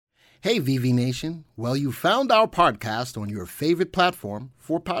Hey, VV Nation. Well, you found our podcast on your favorite platform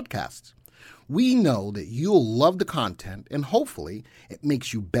for podcasts. We know that you'll love the content and hopefully it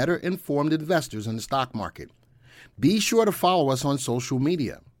makes you better informed investors in the stock market. Be sure to follow us on social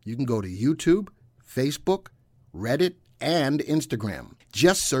media. You can go to YouTube, Facebook, Reddit, and Instagram.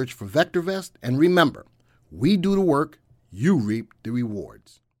 Just search for VectorVest and remember, we do the work, you reap the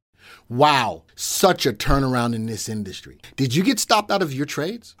rewards. Wow, such a turnaround in this industry. Did you get stopped out of your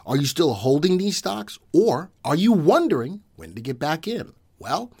trades? Are you still holding these stocks? Or are you wondering when to get back in?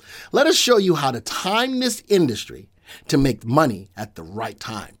 Well, let us show you how to time this industry to make money at the right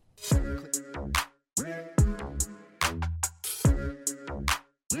time.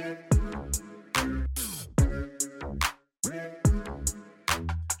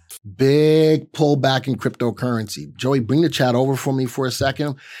 Big pullback in cryptocurrency. Joey, bring the chat over for me for a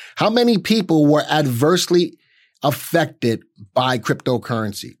second. How many people were adversely affected by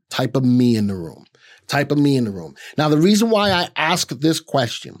cryptocurrency? Type of me in the room. Type of me in the room. Now, the reason why I ask this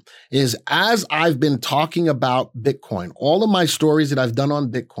question is as I've been talking about Bitcoin, all of my stories that I've done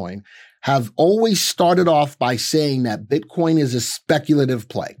on Bitcoin have always started off by saying that Bitcoin is a speculative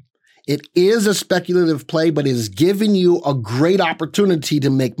play. It is a speculative play, but it is giving you a great opportunity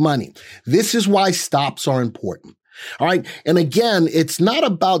to make money. This is why stops are important. All right. And again, it's not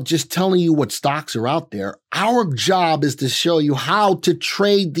about just telling you what stocks are out there. Our job is to show you how to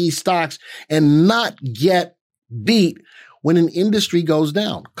trade these stocks and not get beat when an industry goes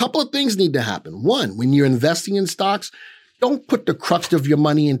down. A couple of things need to happen. One, when you're investing in stocks, don't put the crux of your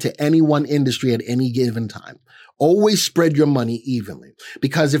money into any one industry at any given time. Always spread your money evenly,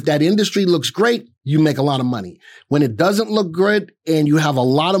 because if that industry looks great, you make a lot of money. When it doesn't look good and you have a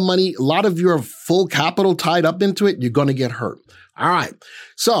lot of money, a lot of your full capital tied up into it, you're going to get hurt. All right.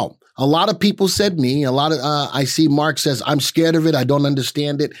 So a lot of people said I see Mark says, I'm scared of it. I don't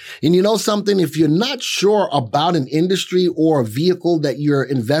understand it. And you know something? If you're not sure about an industry or a vehicle that you're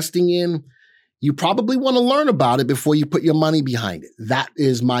investing in, you probably want to learn about it before you put your money behind it. That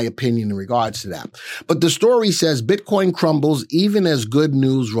is my opinion in regards to that. But the story says Bitcoin crumbles even as good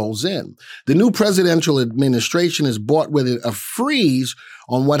news rolls in. The new presidential administration has brought with it a freeze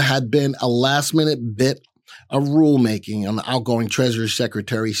on what had been a last-minute bit of rulemaking on the outgoing Treasury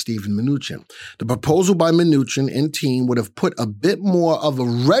Secretary Steven Mnuchin. The proposal by Mnuchin and team would have put a bit more of a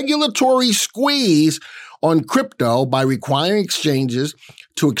regulatory squeeze on crypto by requiring exchanges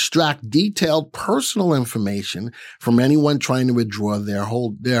to extract detailed personal information from anyone trying to withdraw their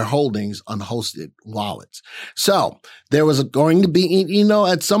holdings on hosted wallets. So there was going to be,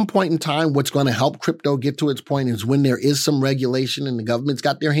 at some point in time, what's going to help crypto get to its point is when there is some regulation and the government's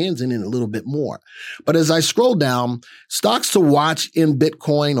got their hands in it a little bit more. But as I scroll down, stocks to watch in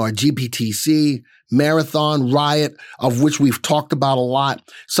Bitcoin are GBTC, Marathon, RIOT, of which we've talked about a lot.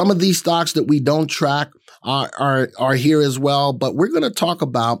 Some of these stocks that we don't track are here as well, but we're going to talk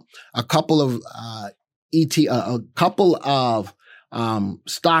about a couple of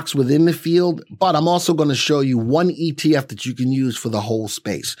stocks within the field, but I'm also going to show you one ETF that you can use for the whole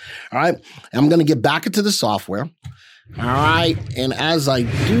space. All right. I'm going to get back into the software. All right. And as I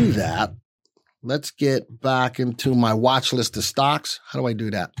do that, let's get back into my watch list of stocks. How do I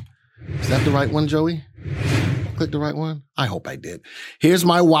do that? Is that the right one, Joey? Click the right one? I hope I did. Here's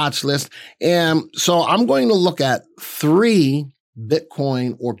my watch list. And so I'm going to look at 3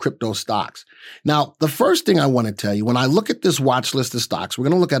 Bitcoin or crypto stocks. Now, the first thing I want to tell you, when I look at this watch list of stocks, we're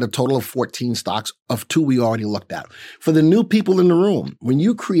going to look at a total of 14 stocks of 2 we already looked at. For the new people in the room, when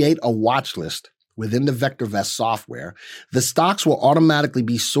you create a watch list within the VectorVest software, the stocks will automatically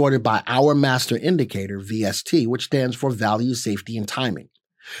be sorted by our master indicator, VST, which stands for value, safety, and timing.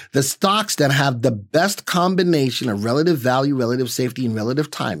 The stocks that have the best combination of relative value, relative safety, and relative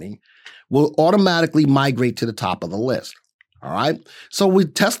timing will automatically migrate to the top of the list. All right. So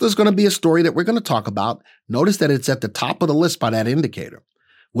Tesla's going to be a story that we're going to talk about. Notice that it's at the top of the list by that indicator.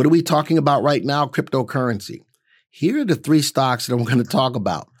 What are we talking about right now? Cryptocurrency. Here are the 3 stocks that I'm going to talk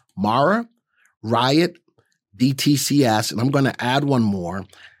about. Mara, RIOT, BTCS, and I'm going to add one more.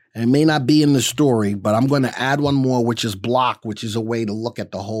 And it may not be in the story, but I'm going to add one more, which is Block, which is a way to look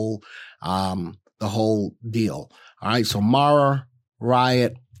at the whole deal. All right. So Mara,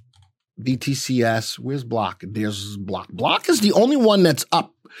 RIOT, BTCS. Where's Block? There's Block. Block is the only one that's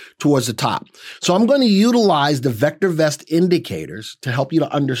up towards the top. So I'm going to utilize the vector vest indicators to help you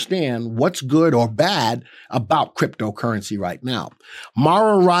to understand what's good or bad about cryptocurrency right now.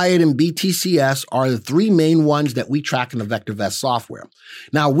 Mara, RIOT, and BTCS are the three main ones that we track in the vector vest software.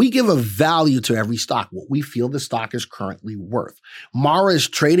 Now, we give a value to every stock, what we feel the stock is currently worth. Mara is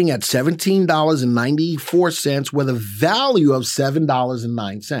trading at $17.94 with a value of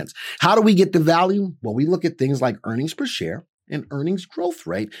 $7.09. How do we get the value? Well, we look at things like earnings per share and earnings growth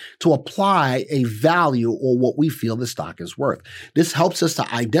rate to apply a value or what we feel the stock is worth. This helps us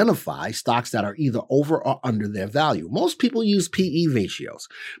to identify stocks that are either over or under their value. Most people use PE ratios,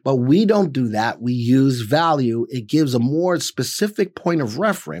 but we don't do that. We use value. It gives a more specific point of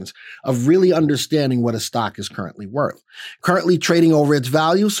reference of really understanding what a stock is currently worth. Currently trading over its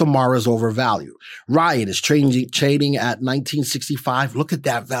value, so Mara's overvalued. RIOT is trading at $19.65. Look at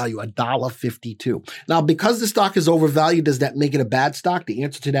that value, $1.52. Now, because the stock is overvalued, does that make it a bad stock? The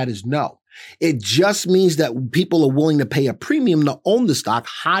answer to that is no. It just means that people are willing to pay a premium to own the stock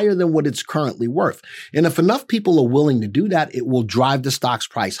higher than what it's currently worth. And if enough people are willing to do that, it will drive the stock's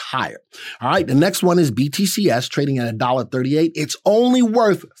price higher. All right. The next one is BTCS trading at $1.38. It's only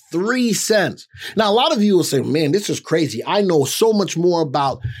worth 3 cents. Now, a lot of you will say, man, this is crazy. I know so much more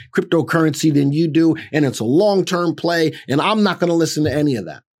about cryptocurrency than you do, and it's a long-term play, and I'm not going to listen to any of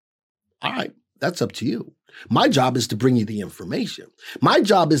that. All right. That's up to you. My job is to bring you the information. My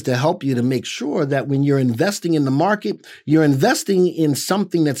job is to help you to make sure that when you're investing in the market, you're investing in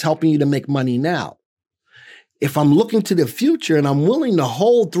something that's helping you to make money now. If I'm looking to the future and I'm willing to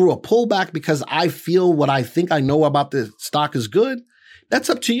hold through a pullback because I feel what I think I know about the stock is good, that's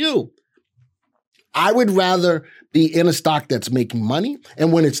up to you. I would rather be in a stock that's making money,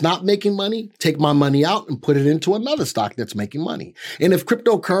 and when it's not making money, take my money out and put it into another stock that's making money. And if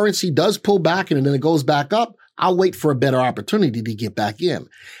cryptocurrency does pull back and then it goes back up, I'll wait for a better opportunity to get back in.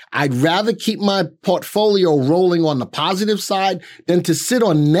 I'd rather keep my portfolio rolling on the positive side than to sit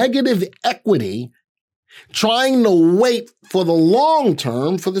on negative equity trying to wait for the long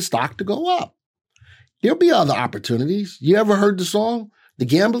term for the stock to go up. There'll be other opportunities. You ever heard the song, The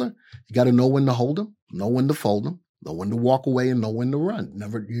Gambler? You got to know when to hold them, know when to fold them, know when to walk away, and know when to run.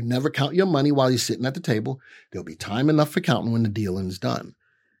 You never count your money while you're sitting at the table. There'll be time enough for counting when the dealing is done.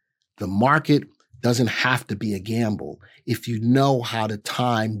 The market doesn't have to be a gamble if you know how to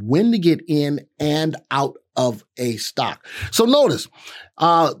time when to get in and out of a stock. So notice,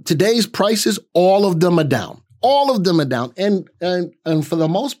 today's prices, all of them are down. All of them are down. And for the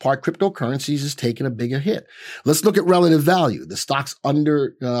most part, cryptocurrencies is taking a bigger hit. Let's look at relative value. The stock's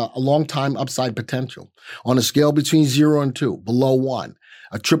under a long time upside potential. On a scale between 0 and 2, below 1.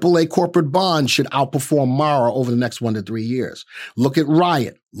 A AAA corporate bond should outperform Mara over the next 1 to 3 years. Look at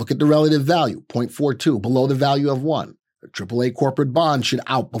RIOT. Look at the relative value, 0.42, below the value of 1. A AAA corporate bond should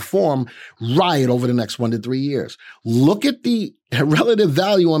outperform RIOT over the next 1 to 3 years. Look at the relative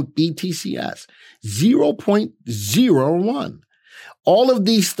value on BTCS, 0.01. All of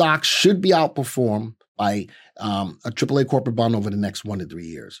these stocks should be outperformed by a AAA corporate bond over the next 1 to 3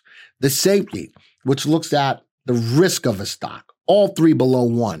 years. The safety, which looks at the risk of a stock, all three below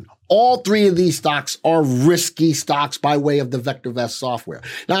 1. All three of these stocks are risky stocks by way of the VectorVest software.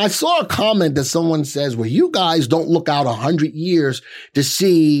 Now, I saw a comment that someone says, well, you guys don't look out 100 years to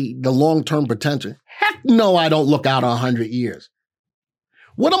see the long-term potential. Heck no, I don't look out 100 years.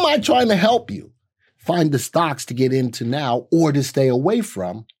 What am I trying to help you? Find the stocks to get into now or to stay away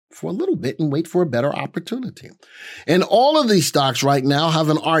from for a little bit and wait for a better opportunity. And all of these stocks right now have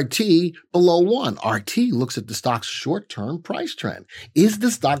an RT below 1. RT looks at the stock's short-term price trend. Is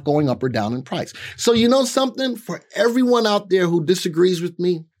the stock going up or down in price? So you know something? For everyone out there who disagrees with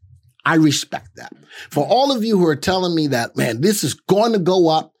me, I respect that. For all of you who are telling me that, man, this is going to go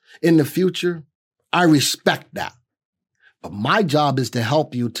up in the future, I respect that. But my job is to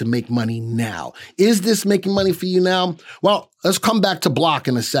help you to make money now. Is this making money for you now? Well, let's come back to block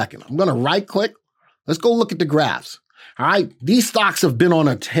in a second. I'm going to right click. Let's go look at the graphs. All right. These stocks have been on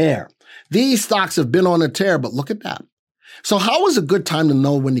a tear. These stocks have been on a tear, but look at that. So how is a good time to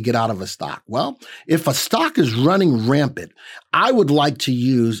know when to get out of a stock? Well, if a stock is running rampant, I would like to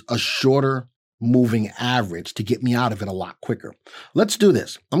use a shorter moving average to get me out of it a lot quicker. Let's do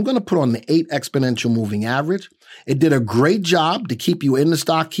this. I'm going to put on the 8 exponential moving average. It did a great job to keep you in the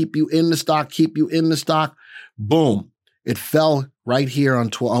stock, keep you in the stock, keep you in the stock. Boom. It fell right here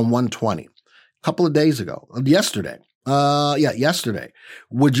on 120 a couple of days ago, yesterday. Yesterday.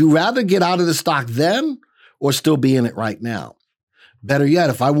 Would you rather get out of the stock then or still be in it right now? Better yet,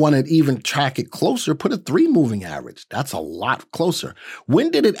 if I want to even track it closer, put a 3 moving average. That's a lot closer.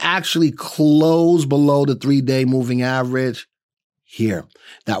 When did it actually close below the 3-day moving average? here.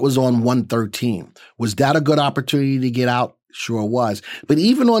 That was on 113. Was that a good opportunity to get out? Sure was. But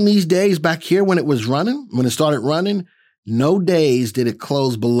even on these days back here when it started running, no days did it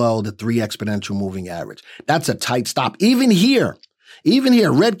close below the 3 exponential moving average. That's a tight stop. Even here,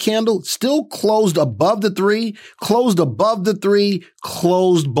 red candle still closed above the 3, closed above the 3,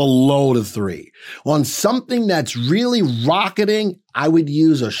 closed below the 3. On something that's really rocketing, I would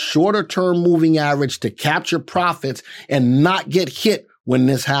use a shorter term moving average to capture profits and not get hit when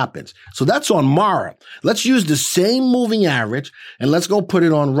this happens. So that's on Mara. Let's use the same moving average and let's go put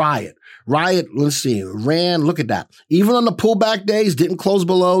it on RIOT. RIOT, let's see, look at that. Even on the pullback days, it closed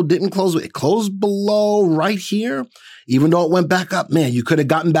below right here. Even though it went back up, man, you could have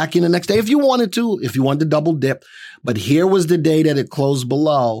gotten back in the next day if you wanted to double dip. But here was the day that it closed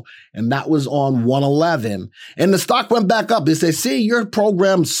below, and that was on 111. And the stock went back up. They say, see, your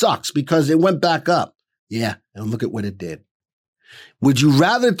program sucks because it went back up. Yeah, and look at what it did. Would you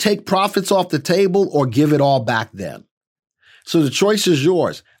rather take profits off the table or give it all back then? So the choice is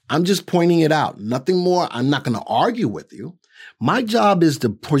yours. I'm just pointing it out. Nothing more. I'm not going to argue with you. My job is to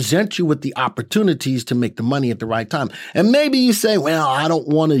present you with the opportunities to make the money at the right time. And maybe you say, well, I don't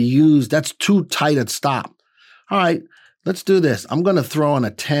want to use, that's too tight a stop. All right, let's do this. I'm going to throw in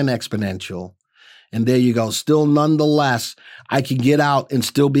a 10 exponential. And there you go. Still, nonetheless, I can get out and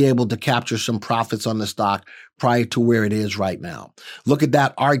still be able to capture some profits on the stock prior to where it is right now. Look at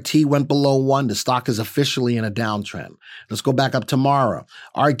that. RT went below 1. The stock is officially in a downtrend. Let's go back up tomorrow.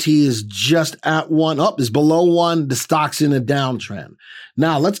 RT is just at 1. Is below 1. The stock's in a downtrend.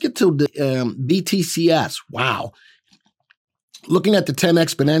 Now, let's get to the BTCS. Wow. Looking at the 10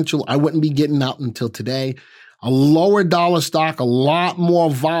 exponential, I wouldn't be getting out until today. A lower dollar stock, a lot more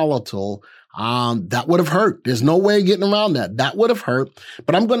volatile. That would have hurt. There's no way of getting around that. That would have hurt.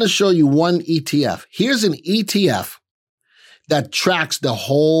 But I'm going to show you one ETF. Here's an ETF that tracks the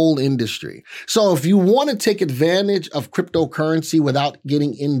whole industry. So if you want to take advantage of cryptocurrency without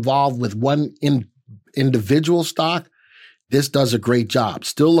getting involved with one individual stock, this does a great job.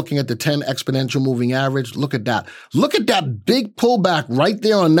 Still looking at the 10 exponential moving average. Look at that. Look at that big pullback right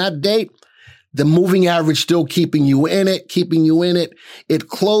there on that date. The moving average still keeping you in it. It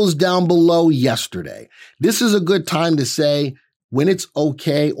closed down below yesterday. This is a good time to say when it's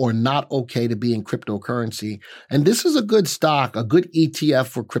okay or not okay to be in cryptocurrency. And this is a good stock, a good ETF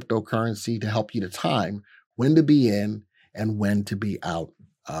for cryptocurrency to help you to time when to be in and when to be out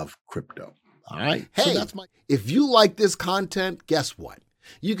of crypto. All right. Hey, if you like this content, guess what?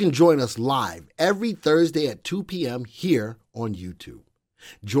 You can join us live every Thursday at 2 p.m. here on YouTube.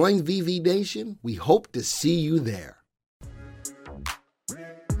 Join VV Nation. We hope to see you there.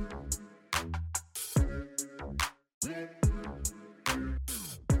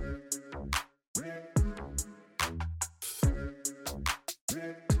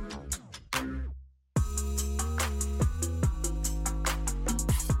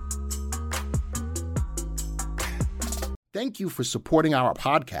 Thank you for supporting our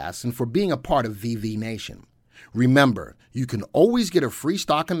podcast and for being a part of VV Nation. Remember, you can always get a free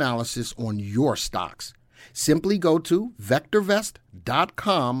stock analysis on your stocks. Simply go to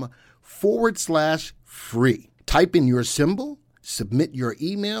vectorvest.com/free. Type in your symbol, submit your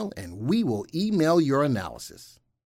email, and we will email your analysis.